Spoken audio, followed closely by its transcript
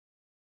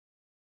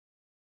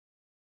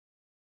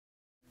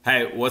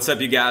Hey, what's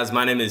up you guys?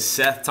 My name is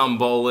Seth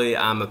Tomboli.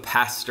 I'm a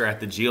pastor at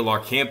the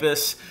GLR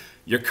campus.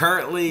 You're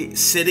currently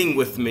sitting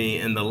with me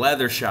in the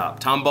leather shop,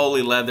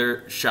 Tomboli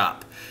Leather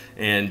Shop.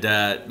 And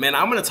man,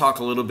 I'm gonna talk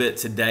a little bit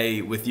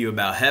today with you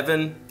about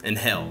heaven and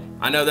hell.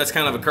 I know that's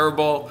kind of a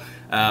curveball.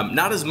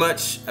 Not as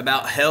much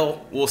about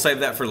hell, we'll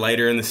save that for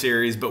later in the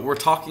series, but we're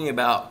talking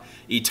about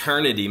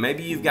eternity.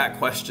 Maybe you've got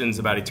questions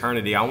about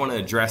eternity. I wanna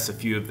address a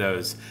few of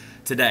those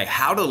today.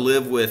 How to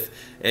live with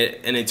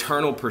an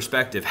eternal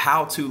perspective,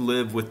 how to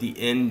live with the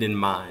end in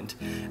mind.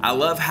 I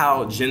love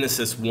how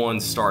Genesis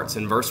 1 starts.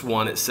 In verse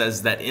 1, it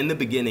says that in the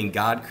beginning,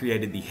 God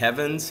created the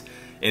heavens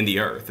and the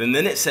earth. And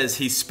then it says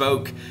he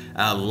spoke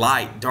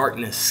light,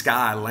 darkness,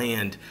 sky,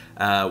 land,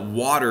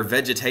 water,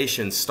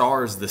 vegetation,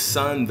 stars, the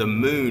sun, the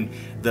moon,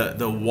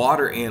 the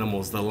water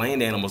animals, the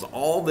land animals.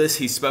 All this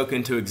he spoke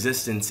into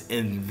existence,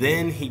 and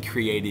then he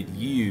created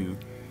you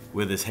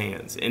with his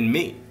hands and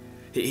me.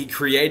 He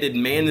created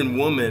man and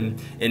woman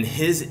in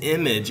his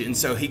image, and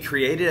so he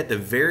created at the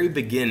very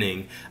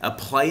beginning a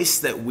place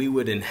that we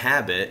would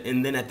inhabit,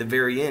 and then at the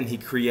very end he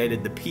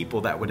created the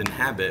people that would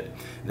inhabit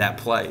that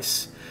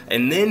place.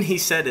 And then he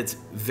said it's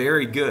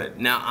very good.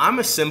 Now, I'm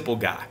a simple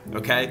guy,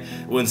 okay?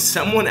 When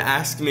someone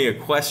asks me a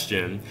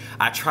question,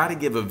 I try to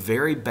give a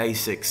very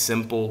basic,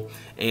 simple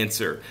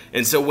answer.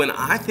 And so when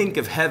I think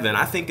of heaven,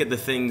 I think of the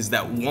things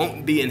that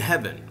won't be in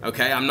heaven,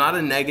 okay? I'm not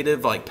a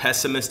negative,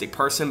 pessimistic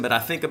person, but I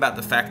think about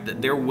the fact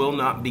that there will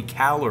not be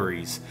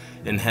calories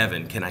in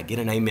heaven. Can I get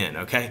an amen,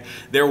 okay?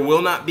 There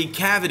will not be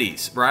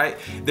cavities, right?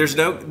 There's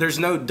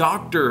no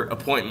doctor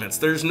appointments.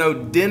 There's no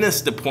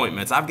dentist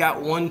appointments. I've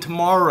got one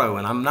tomorrow,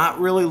 and I'm not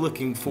really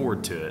looking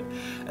forward to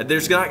it.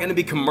 There's not going to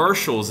be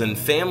commercials and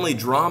family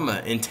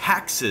drama and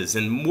taxes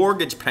and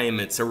mortgage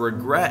payments or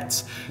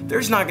regrets.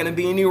 There's not going to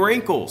be any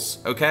wrinkles,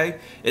 okay?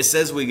 It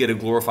says we get a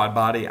glorified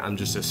body. I'm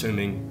just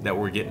assuming that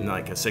we're getting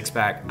like a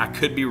six-pack. I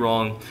could be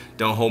wrong.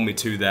 Don't hold me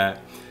to that.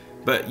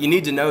 But you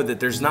need to know that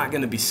there's not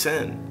going to be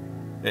sin.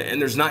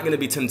 And there's not going to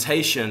be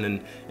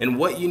temptation. And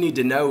what you need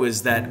to know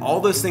is that all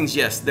those things,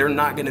 yes, they're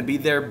not going to be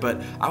there.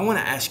 But I want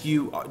to ask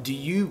you, do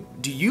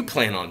you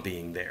plan on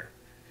being there?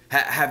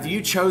 Have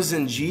you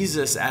chosen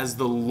Jesus as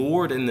the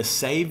Lord and the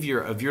Savior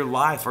of your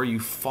life? Are you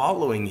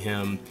following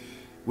him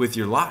with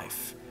your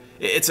life?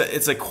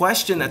 It's a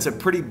question that's a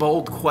pretty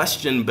bold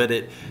question, but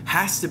it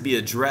has to be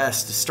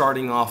addressed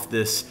starting off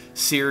this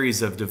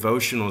series of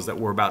devotionals that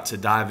we're about to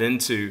dive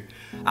into.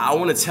 I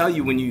want to tell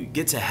you, when you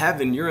get to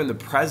heaven, you're in the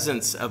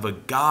presence of a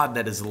God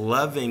that is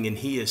loving, and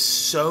he is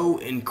so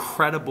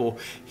incredible.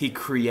 He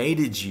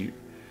created you.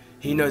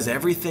 He knows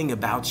everything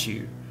about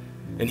you.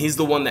 And he's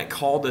the one that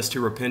called us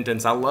to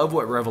repentance. I love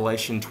what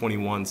Revelation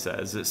 21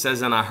 says. It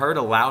says, "And I heard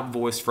a loud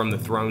voice from the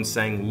throne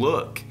saying,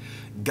 'Look,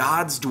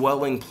 God's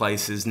dwelling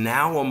place is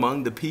now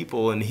among the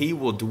people, and he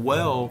will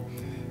dwell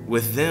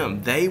with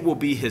them. They will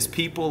be his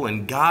people,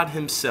 and God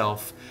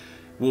himself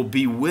will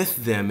be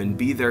with them and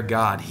be their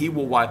God. He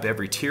will wipe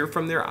every tear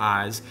from their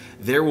eyes.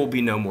 There will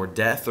be no more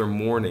death or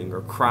mourning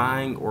or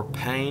crying or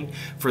pain,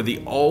 for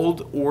the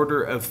old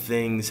order of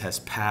things has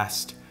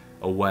passed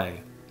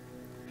away.'"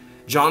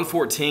 John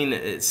 14,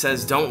 it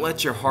says, "Don't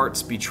let your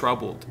hearts be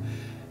troubled.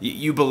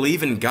 You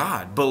believe in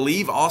God.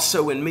 Believe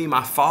also in me.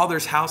 My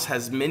Father's house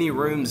has many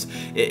rooms.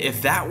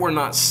 If that were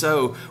not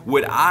so,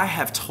 would I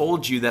have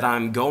told you that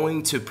I'm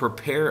going to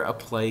prepare a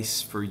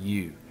place for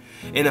you?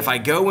 And if I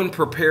go and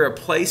prepare a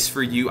place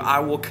for you, I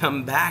will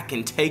come back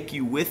and take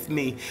you with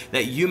me,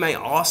 that you may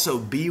also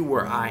be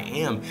where I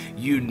am.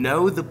 You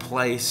know the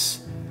place,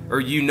 or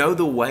you know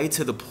the way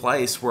to the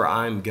place where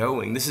I'm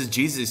going." This is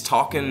Jesus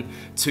talking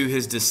to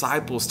his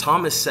disciples.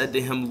 Thomas said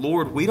to him,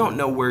 "Lord, we don't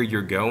know where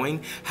you're going.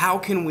 How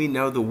can we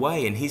know the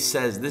way?" And he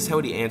says, this is how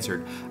he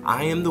answered,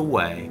 "I am the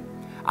way,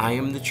 I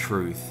am the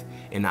truth,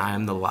 and I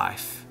am the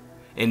life.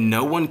 And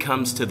no one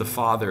comes to the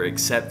Father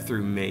except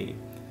through me.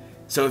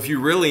 So if you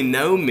really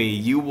know me,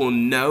 you will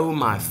know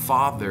my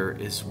Father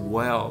as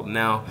well."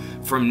 Now,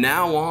 from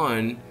now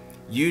on,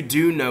 you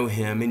do know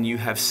him and you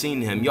have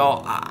seen him.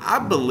 Y'all, I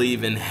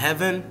believe in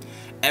heaven,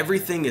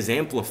 everything is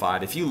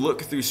amplified. If you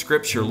look through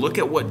scripture, look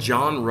at what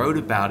John wrote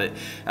about it.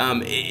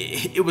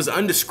 It was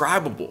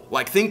undescribable.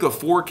 Like, think of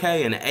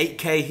 4K and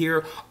 8K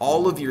here.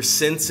 All of your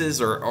senses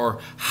are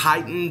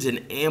heightened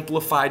and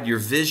amplified. Your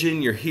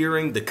vision, your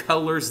hearing, the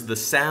colors, the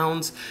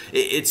sounds.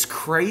 It's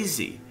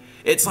crazy.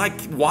 It's like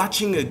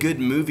watching a good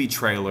movie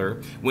trailer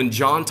when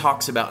John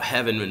talks about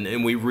heaven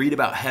and we read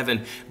about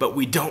heaven, but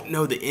we don't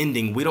know the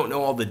ending. We don't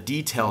know all the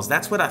details.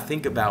 That's what I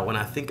think about when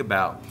I think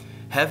about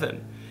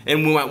heaven.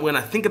 And when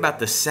I think about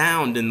the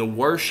sound and the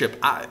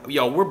worship,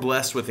 y'all, we're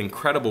blessed with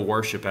incredible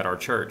worship at our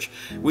church.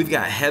 We've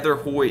got Heather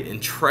Hoyt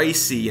and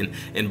Tracy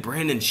and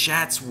Brandon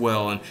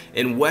Shatswell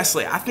and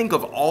Wesley. I think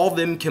of all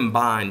them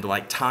combined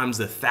like times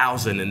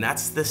 1,000, and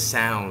that's the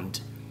sound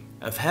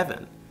of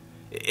heaven.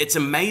 It's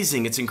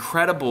amazing. It's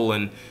incredible.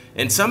 And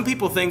some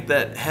people think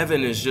that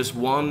heaven is just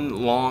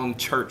one long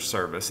church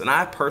service. And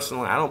I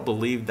personally don't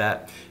believe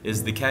that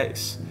is the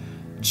case.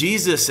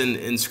 Jesus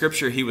in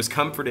Scripture, he was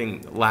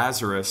comforting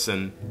Lazarus,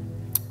 and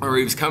or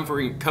he was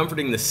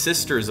comforting the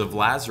sisters of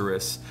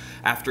Lazarus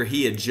after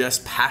he had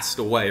just passed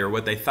away, or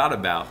what they thought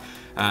about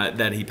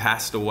that he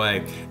passed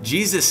away.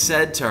 Jesus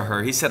said to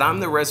her, he said, "I'm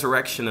the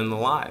resurrection and the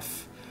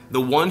life. The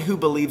one who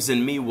believes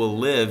in me will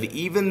live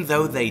even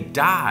though they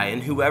die,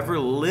 and whoever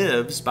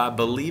lives by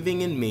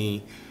believing in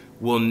me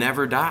will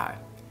never die."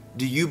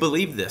 Do you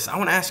believe this? I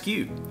want to ask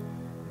you,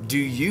 do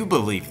you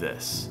believe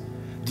this?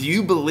 Do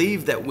you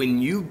believe that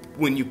when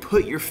you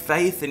put your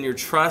faith and your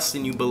trust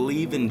and you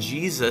believe in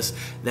Jesus,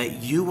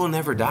 that you will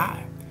never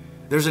die?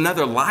 There's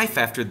another life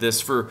after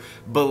this. For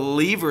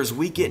believers,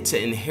 we get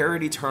to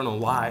inherit eternal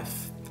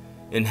life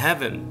in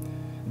heaven.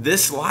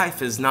 This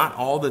life is not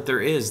all that there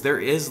is. There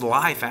is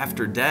life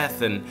after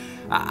death. And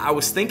I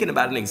was thinking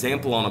about an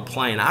example on a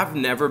plane. I've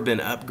never been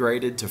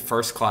upgraded to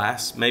first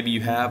class. Maybe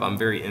you have. I'm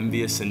very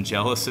envious and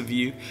jealous of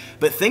you.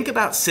 But think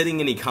about sitting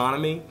in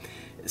economy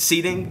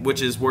seating,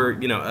 which is where,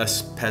 you know,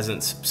 us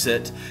peasants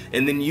sit,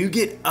 and then you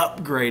get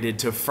upgraded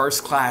to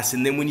first class,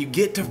 and then when you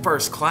get to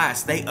first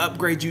class, they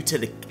upgrade you to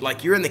the,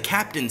 like, you're in the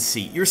captain's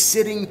seat. You're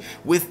sitting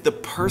with the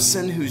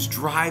person who's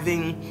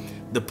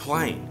driving the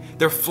plane.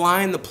 They're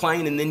flying the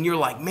plane, and then you're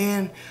like,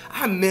 man,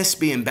 I miss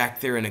being back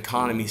there in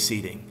economy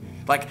seating.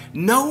 Like,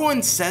 no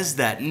one says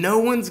that. No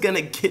one's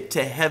gonna get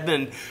to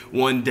heaven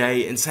one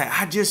day and say,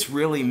 I just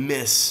really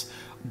miss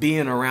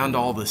being around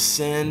all the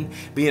sin,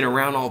 being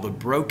around all the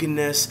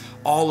brokenness,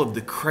 all of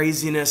the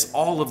craziness,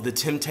 all of the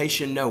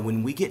temptation. No,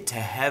 when we get to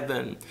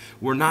heaven,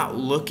 we're not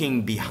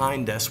looking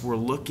behind us. We're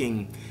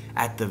looking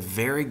at the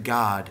very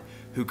God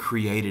who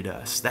created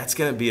us. That's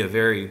going to be a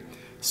very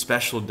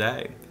special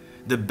day.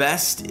 The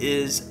best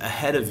is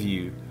ahead of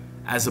you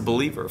as a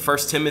believer.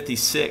 1 Timothy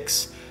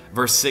 6,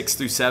 verse 6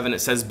 through 7,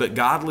 it says, "But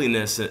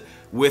godliness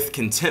with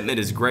contentment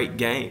is great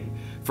gain.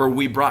 For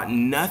we brought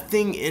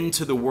nothing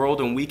into the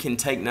world, and we can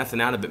take nothing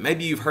out of it."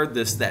 Maybe you've heard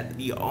this, that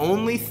the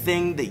only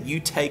thing that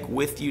you take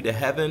with you to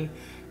heaven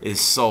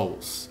is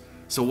souls.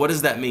 So what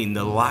does that mean?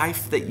 The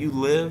life that you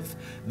live,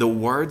 the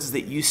words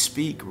that you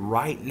speak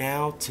right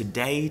now,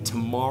 today,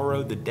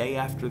 tomorrow, the day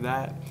after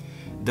that,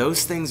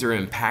 those things are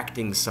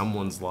impacting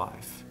someone's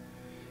life.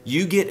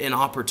 You get an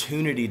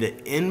opportunity to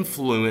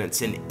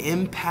influence and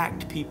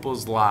impact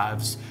people's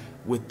lives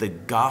with the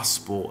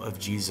gospel of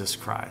Jesus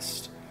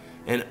Christ.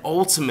 And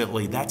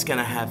ultimately, that's going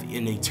to have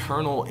an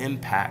eternal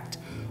impact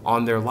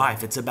on their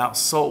life. It's about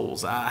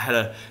souls. I had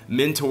a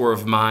mentor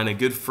of mine, a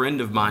good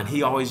friend of mine.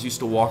 He always used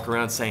to walk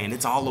around saying,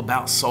 it's all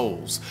about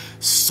souls,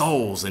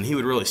 souls. And he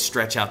would really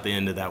stretch out the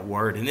end of that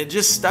word. And it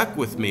just stuck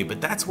with me.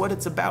 But that's what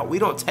it's about. We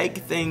don't take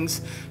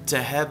things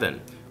to heaven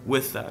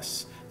with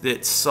us.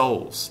 It's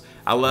souls.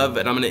 I love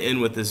it. I'm going to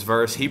end with this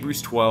verse.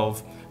 Hebrews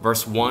 12,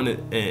 verse 1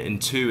 and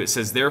 2. It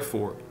says,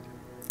 "Therefore,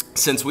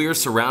 since we are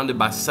surrounded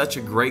by such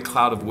a great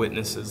cloud of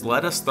witnesses,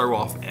 let us throw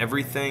off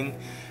everything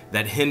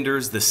that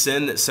hinders, the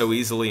sin that so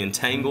easily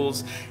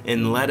entangles,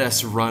 and let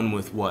us run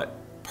with" what?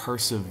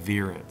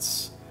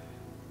 Perseverance.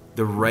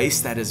 The race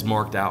that is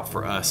marked out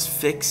for us,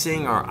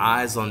 fixing our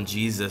eyes on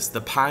Jesus,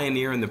 the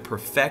pioneer and the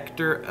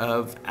perfecter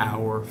of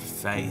our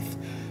faith.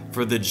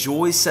 For the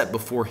joy set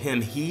before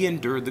him, he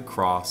endured the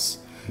cross,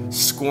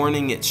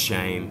 scorning its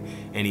shame,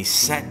 and he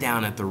sat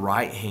down at the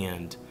right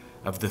hand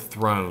of the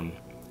throne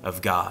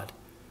of God.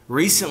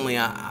 Recently,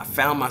 I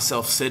found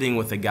myself sitting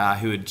with a guy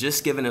who had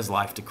just given his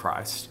life to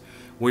Christ.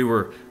 We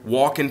were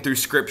walking through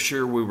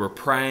scripture, we were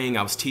praying,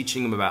 I was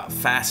teaching him about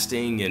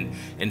fasting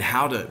and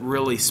how to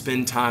really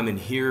spend time and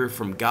hear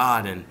from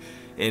God.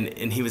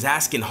 And he was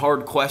asking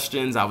hard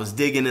questions. I was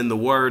digging in the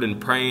Word and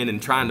praying and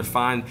trying to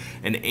find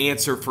an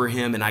answer for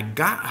him. And I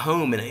got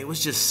home, and it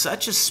was just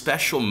such a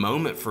special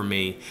moment for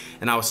me.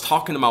 And I was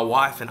talking to my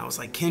wife, and I was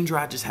like,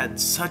 Kendra, I just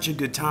had such a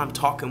good time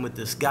talking with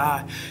this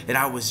guy. And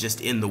I was just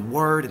in the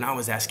Word, and I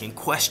was asking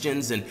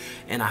questions. And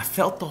I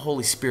felt the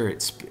Holy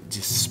Spirit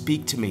just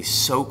speak to me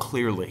so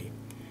clearly.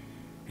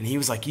 And he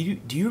was like, do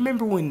you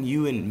remember when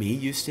you and me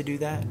used to do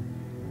that?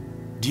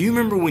 Do you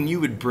remember when you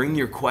would bring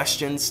your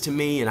questions to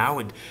me and I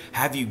would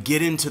have you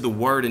get into the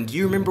Word? And do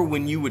you remember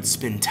when you would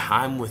spend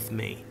time with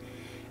me?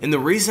 And the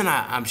reason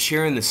I'm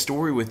sharing this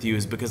story with you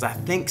is because I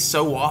think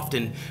so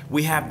often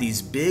we have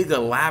these big,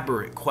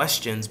 elaborate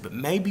questions, but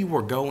maybe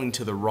we're going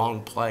to the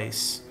wrong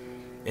place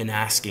in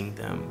asking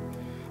them.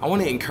 I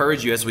want to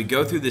encourage you as we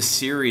go through this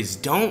series,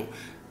 don't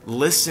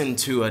listen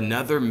to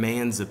another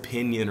man's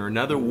opinion or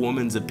another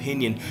woman's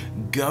opinion.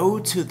 Go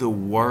to the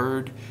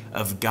Word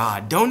of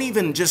God. Don't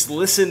even just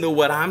listen to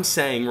what I'm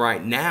saying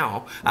right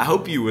now. I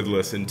hope you would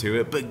listen to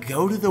it, but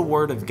go to the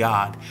Word of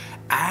God.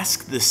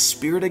 Ask the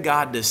Spirit of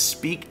God to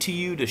speak to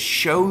you, to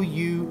show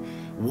you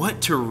what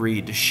to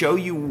read, to show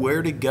you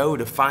where to go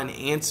to find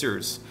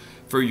answers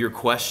for your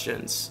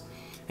questions.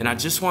 And I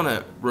just want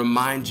to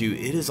remind you,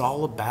 it is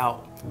all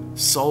about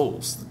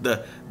souls.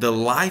 The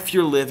life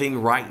you're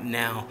living right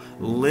now,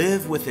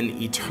 live with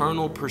an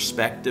eternal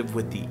perspective,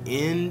 with the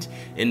end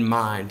in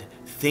mind,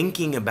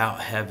 thinking about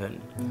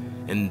heaven.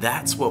 And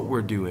that's what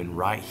we're doing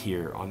right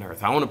here on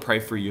earth. I want to pray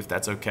for you if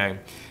that's okay.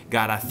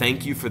 God, I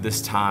thank you for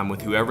this time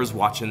with whoever's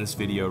watching this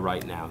video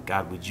right now.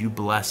 God, would you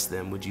bless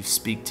them? Would you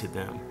speak to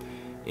them?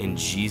 in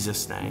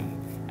Jesus' name.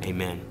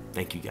 Amen.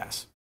 Thank you,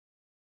 guys.